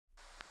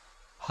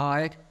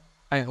Hi,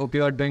 I hope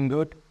you are doing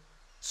good.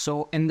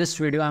 So in this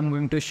video, I'm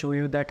going to show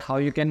you that how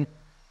you can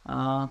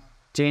uh,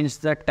 change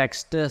the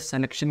text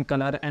selection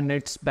color and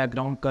its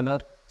background color,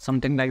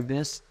 something like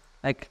this.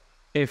 Like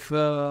if we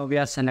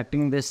are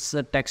selecting this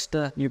text,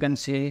 you can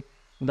see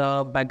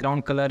the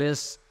background color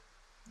is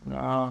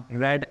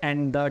red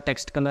and the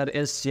text color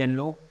is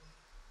yellow.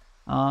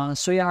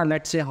 So yeah,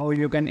 let's see how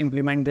you can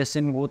implement this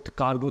in both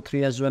Cargo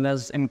 3 as well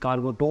as in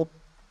Cargo 2.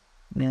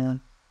 Yeah.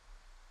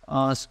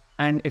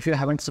 And if you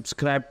haven't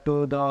subscribed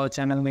to the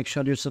channel, make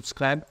sure you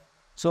subscribe.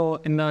 So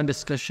in the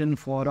discussion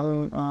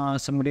forum,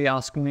 somebody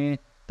asked me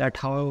that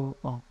how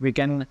we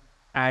can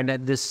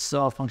add this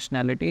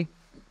functionality.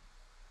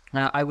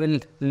 I will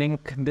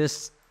link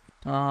this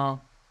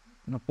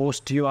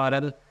post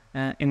URL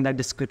in the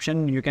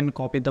description. You can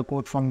copy the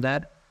code from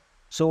there.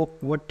 So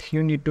what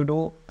you need to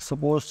do,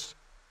 suppose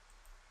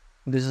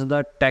this is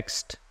the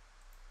text.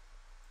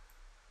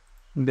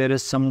 There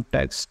is some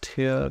text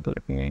here.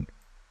 Let me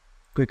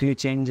quickly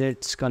change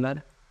its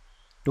color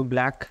to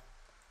black.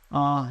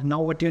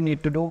 Now what you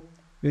need to do,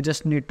 you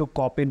just need to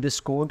copy this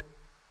code.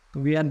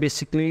 We are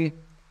basically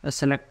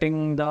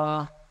selecting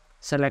the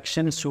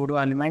selection pseudo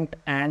element,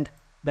 and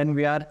then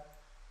we are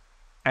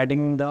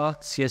adding the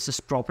CSS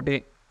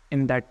property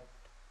in that.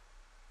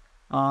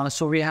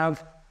 So we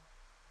have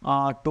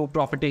two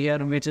property here,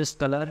 which is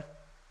color,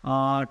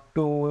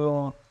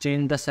 to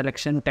change the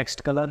selection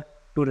text color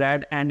to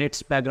red and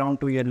its background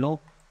to yellow.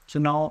 So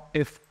now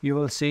if you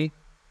will see,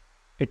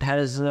 it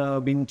has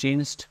been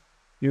changed.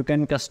 You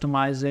can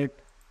customize it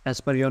as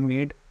per your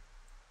need,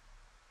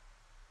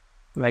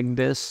 like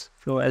this.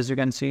 So as you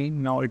can see,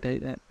 now it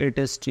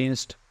is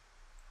changed.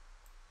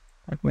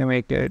 Let me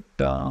make it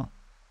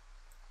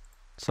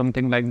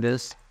something like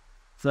this.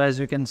 So as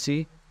you can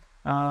see,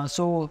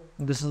 so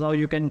this is how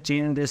you can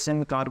change this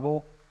in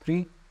Cargo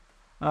 3.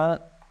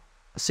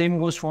 Same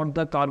goes for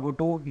the Cargo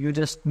 2. You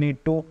just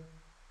need to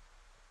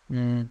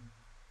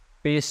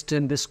paste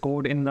in this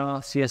code in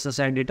the CSS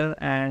editor,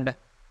 and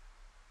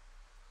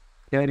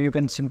here you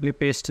can simply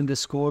paste in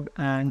this code,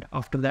 and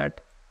after that,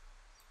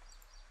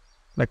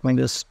 let me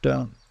just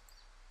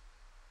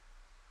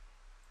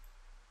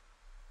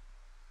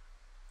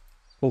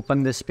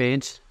open this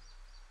page.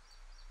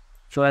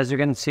 So as you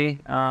can see,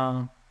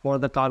 for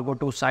the Cargo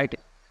 2 site,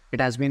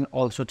 it has been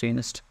also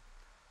changed.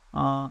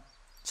 So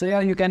yeah,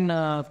 you can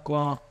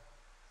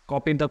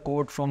copy the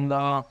code from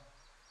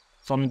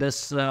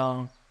this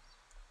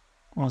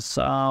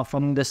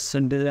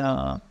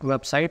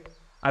website.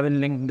 I will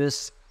link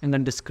this in the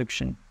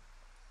description.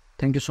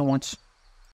 Thank you so much.